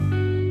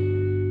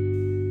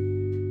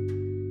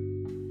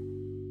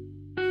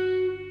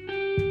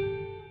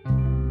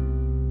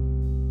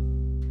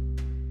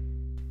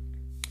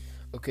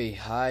Okay,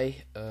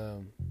 hi,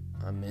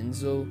 I'm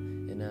Enzo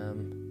and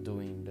I'm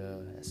doing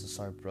the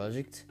SSR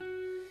project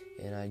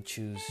and I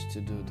choose to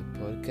do the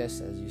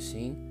podcast as you've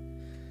seen.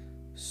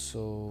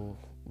 So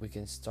we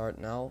can start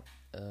now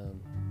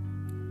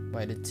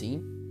by the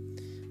theme.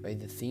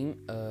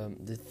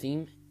 The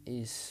theme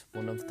is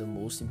one of the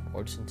most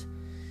important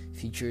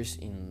features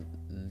in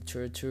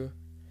literature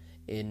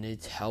and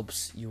it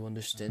helps you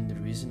understand the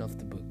reason of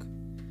the book.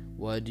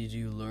 What did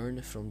you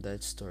learn from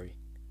that story?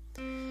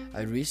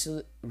 I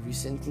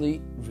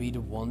recently read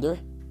Wonder,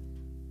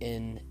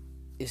 and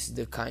it's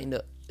the kind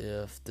of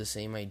the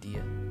same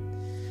idea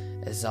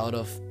as out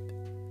of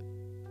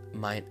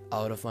my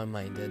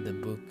mind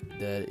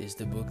that is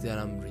the book that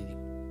I'm reading.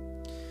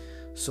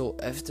 So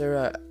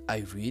after I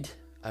read,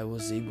 I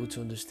was able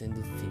to understand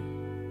the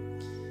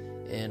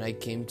theme, and I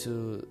came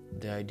to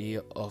the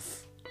idea of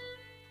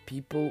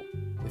people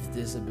with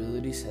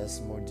disabilities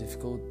has more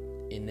difficult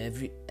in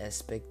every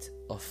aspect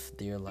of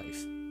their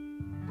life.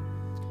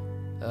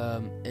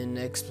 And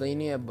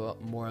explaining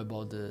more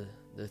about the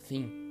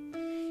theme,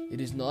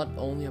 it is not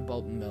only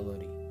about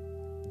Melody,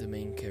 the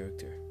main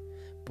character,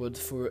 but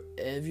for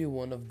every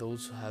one of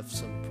those who have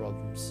some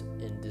problems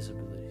and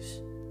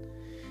disabilities.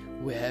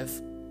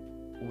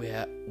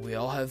 We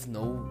all have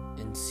known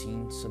and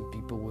seen some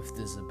people with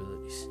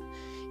disabilities,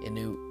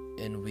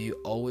 and we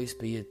always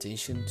pay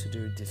attention to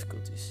their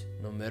difficulties,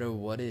 no matter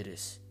what it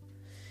is,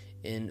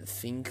 and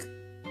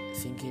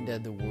thinking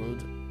that the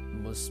world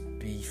must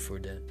be for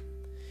them.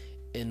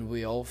 And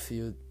we all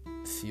feel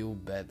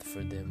bad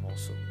for them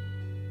also.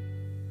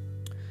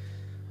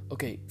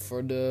 Okay,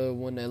 for the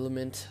one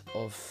element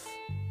of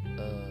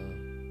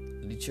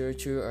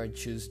literature, I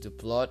choose the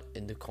plot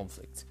and the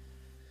conflict.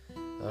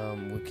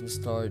 We can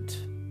start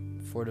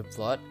for the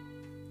plot.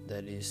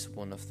 That is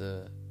one of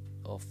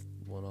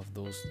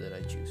those that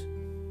I choose.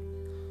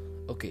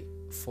 Okay,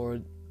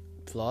 for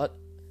plot,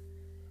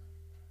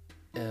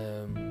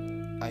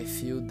 I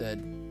feel that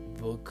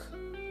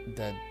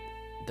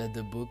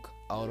the book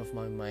Out of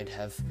My Mind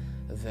have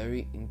a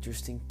very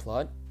interesting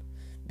plot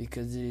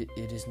because it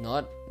is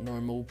not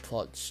normal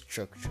plot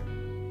structure.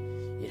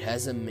 It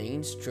has a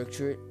main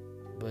structure,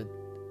 but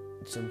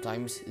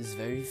sometimes is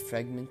very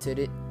fragmented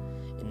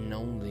and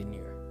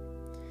non-linear.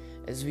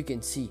 As we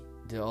can see,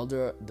 the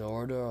order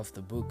of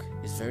the book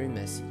is very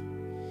messy,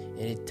 and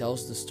it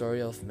tells the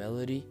story of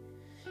Melody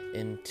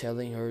and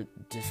telling her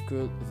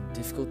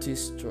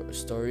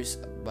stories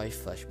by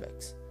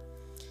flashbacks.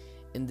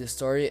 In the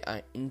story,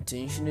 I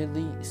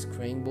intentionally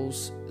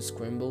scrambles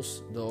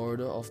the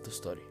order of the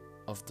story.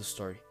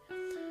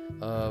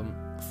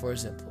 For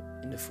example,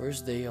 in the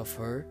first day of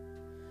her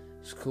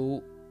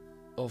school,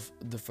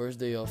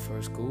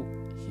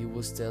 she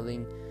was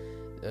telling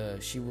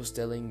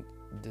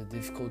the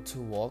difficult to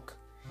walk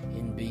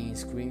and being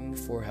screaming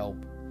for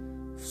help,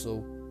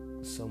 so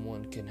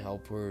someone can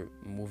help her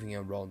moving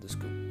around the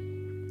school.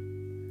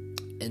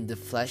 And the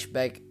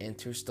flashback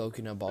enters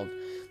talking about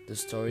the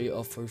story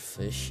of her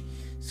fish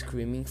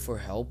screaming for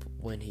help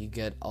when he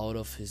got out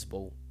of his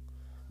ball.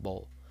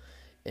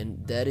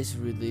 And that is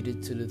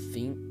related to the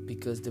theme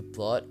because the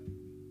plot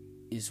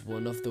is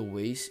one of the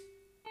ways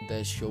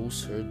that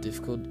shows her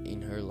difficult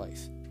in her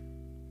life.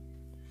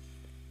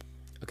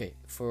 Okay,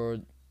 for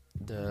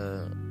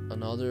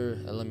another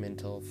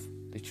element of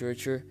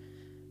literature,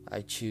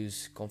 I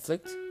choose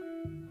conflict.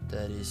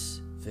 That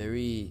is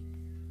very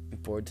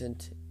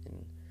important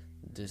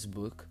this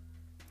book.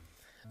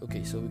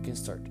 Okay, so we can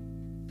start,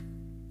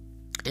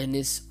 and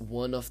it's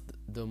one of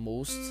the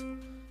most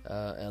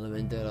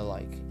element that I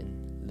like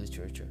in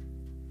literature.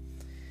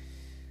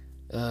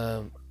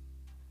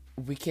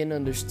 We can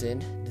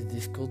understand the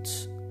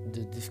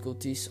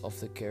difficulties of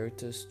the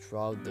characters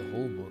throughout the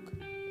whole book.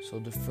 So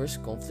the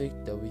first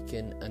conflict that we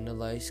can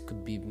analyze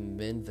could be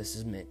man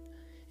versus man,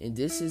 and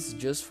this is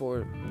just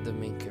for the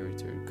main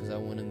character because I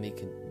want to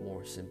make it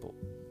more simple.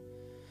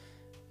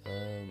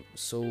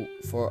 So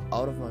for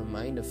Out of My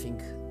Mind, I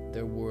think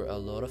there were a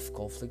lot of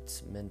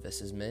conflicts, man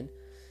versus man,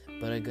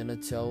 but I'm gonna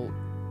tell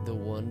the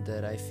one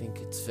that I think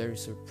it's very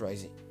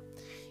surprising.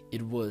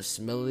 It was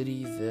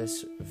Melody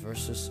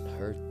versus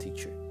her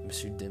teacher,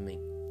 Mr. Deming.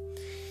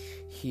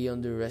 He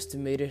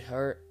underestimated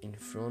her in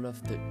front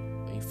of the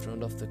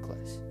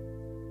class.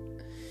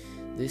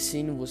 This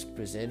scene was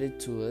presented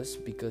to us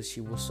because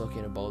she was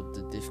talking about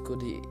the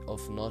difficulty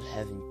of not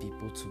having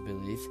people to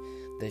believe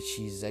that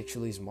she is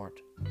actually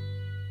smart.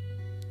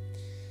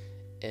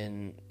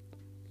 And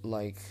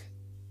like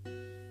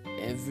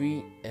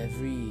every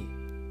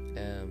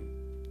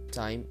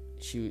time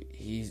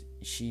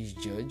she's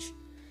judged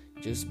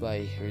just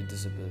by her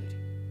disability.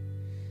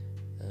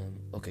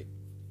 Okay,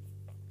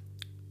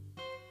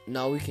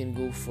 now we can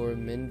go for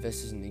men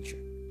versus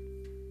nature.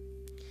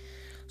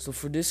 So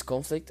for this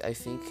conflict, I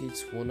think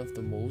it's one of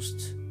the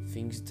most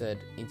things that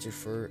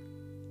interfere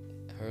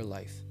her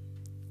life.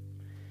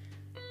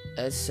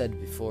 As said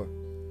before,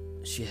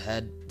 she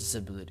had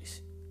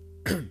disabilities.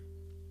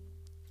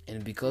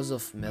 And because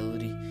of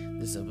Melody's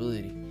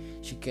disability,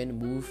 she can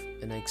move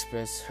and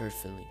express her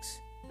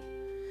feelings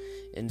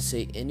and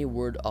say any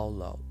word out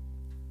loud.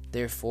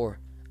 Therefore,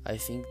 I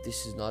think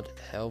this is not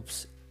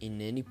helps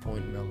in any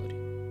point melody,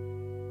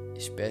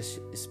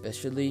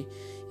 especially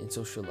in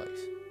social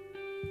life.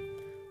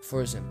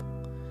 For example,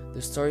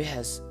 the story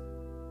has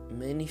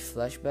many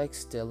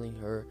flashbacks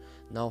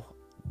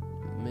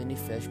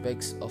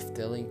of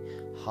telling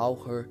how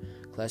her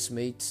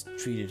classmates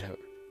treated her.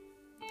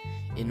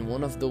 In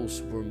one of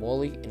those were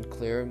Molly and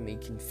Claire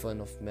making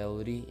fun of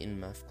Melody in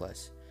math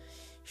class,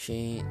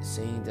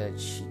 saying that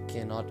she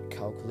cannot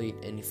calculate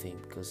anything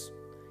because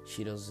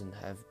she doesn't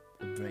have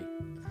a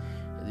brain.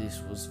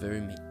 This was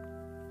very mean.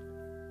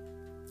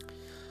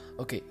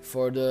 Okay,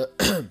 for the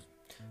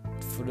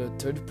for the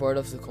third part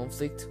of the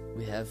conflict,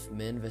 we have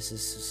man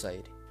versus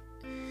society,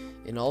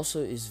 and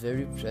also is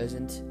very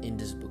present in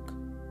this book.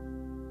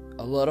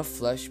 A lot of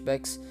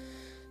flashbacks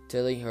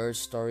telling her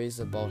stories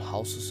about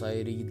how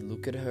society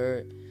look at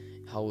her,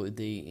 how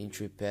they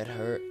interpreted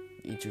her,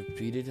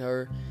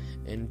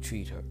 and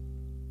treat her.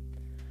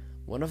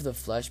 One of the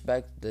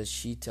flashbacks that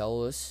she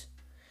tells us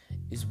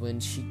is when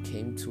she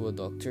came to a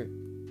doctor,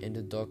 and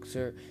the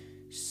doctor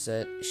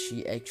said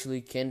she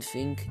actually can't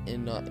think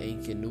and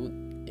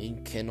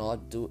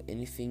cannot do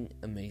anything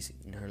amazing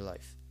in her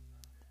life,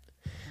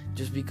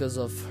 just because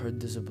of her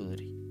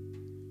disability.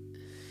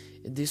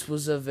 This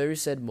was a very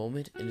sad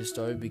moment in the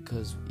story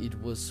because it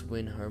was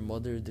when her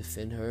mother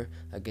defended her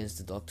against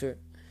the doctor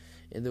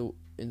in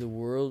the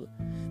world,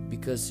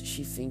 because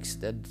she thinks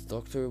that the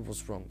doctor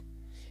was wrong,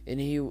 and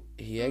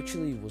he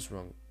actually was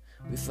wrong.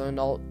 We found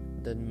out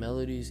that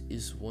Melody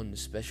is one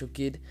special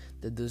kid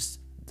that does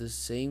the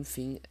same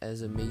thing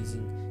as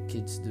amazing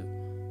kids do,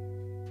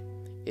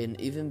 and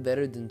even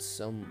better than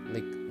some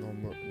like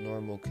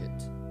normal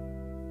kids.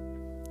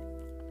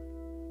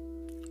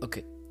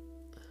 Okay.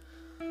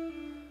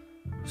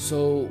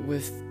 So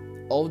with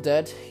all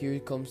that, here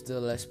comes the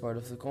last part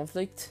of the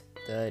conflict,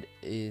 that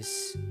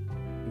is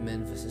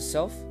man versus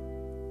self,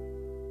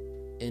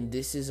 and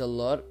this is a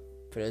lot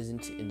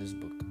present in this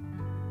book.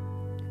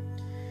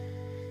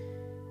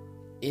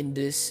 In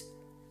this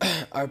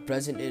are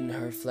present in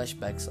her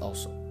flashbacks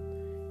also.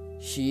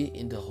 She,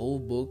 in the whole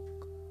book,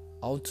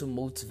 auto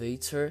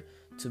motivates her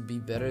to be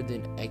better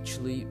than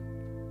actually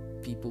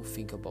people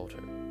think about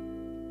her.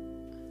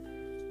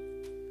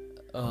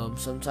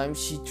 Sometimes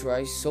she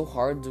tries so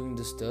hard doing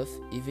the stuff,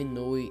 even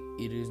though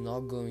it is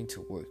not going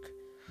to work.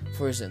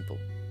 For example,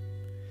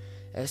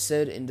 as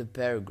said in the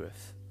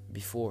paragraph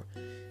before,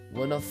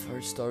 one of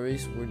her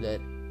stories were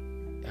that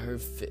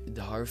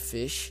her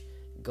fish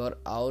got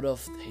out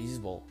of his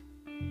bowl,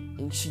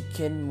 and she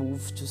can't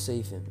move to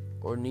save him,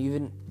 or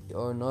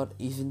not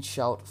even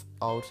shout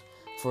out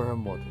for her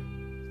mother.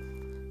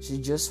 She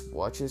just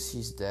watches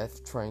his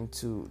death, trying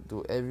to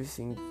do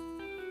everything.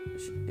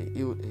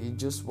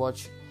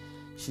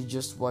 She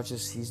just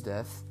watches his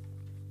death,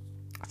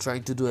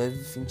 trying to do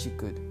everything she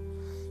could,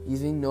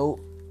 even though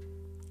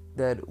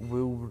that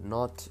will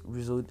not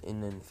result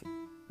in anything.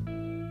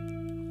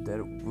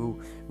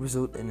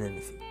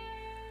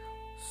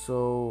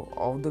 So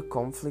all the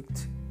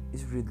conflict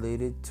is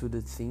related to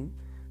the theme,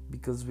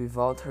 because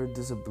without her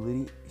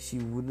disability, she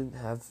wouldn't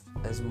have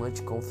as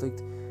much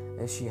conflict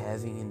as she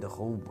having in the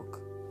whole book.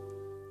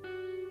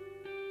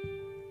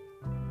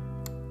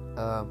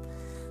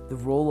 The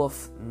role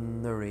of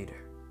narrator.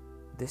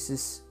 This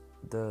is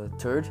the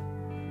third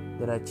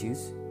that I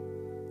choose.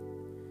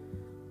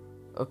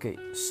 Okay,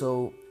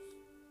 so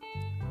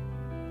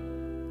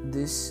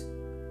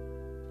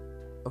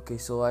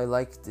I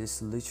like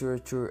this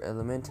literature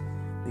element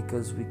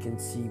because we can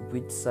see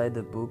which side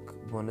the book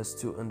wants us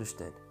to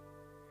understand.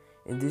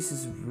 And this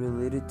is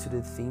related to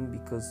the theme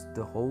because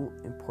the whole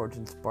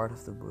important part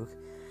of the book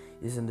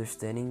is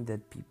understanding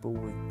that people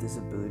with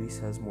disabilities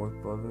has more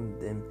problems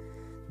than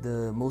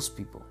the most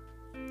people.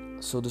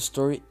 So the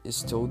story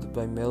is told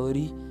by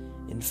Melody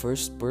in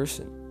first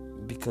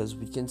person because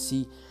we can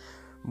see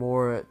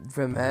more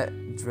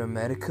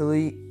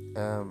dramatically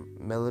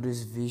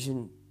Melody's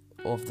vision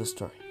of the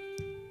story,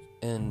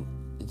 and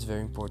it's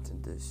very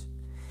important this.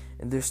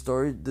 And the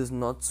story does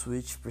not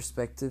switch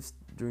perspectives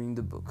during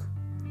the book.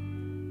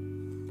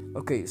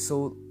 Okay,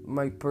 so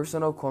my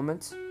personal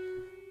comments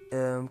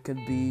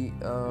could be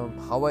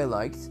how I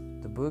liked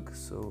the book,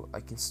 so I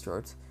can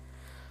start.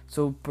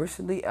 So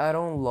personally, I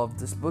don't love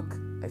this book.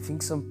 I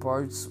think some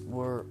parts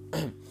were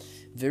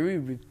very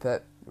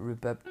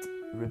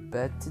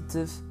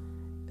repetitive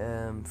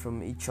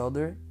from each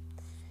other,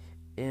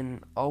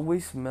 and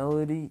always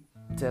Melody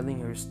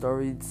telling her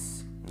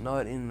stories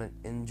not in an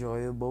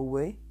enjoyable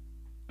way.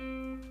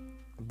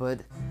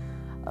 But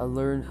I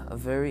learned a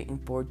very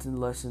important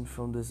lesson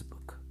from this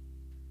book.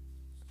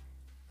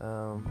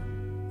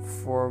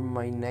 For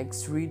my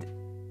next read,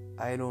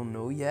 I don't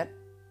know yet,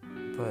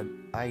 but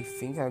I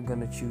think I'm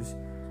gonna choose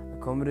a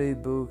comedy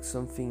book,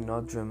 something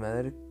not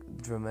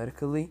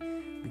dramatically,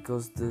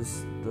 because the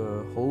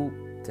whole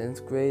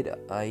 10th grade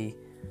I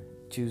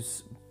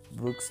choose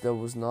books that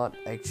was not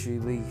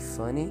actually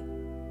funny,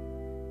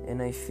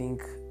 and I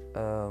think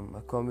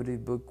a comedy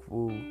book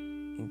will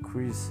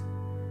increase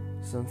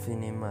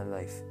something in my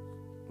life,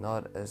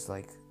 not as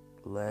like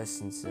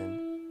lessons and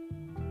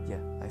yeah,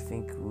 I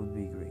think it would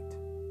be great.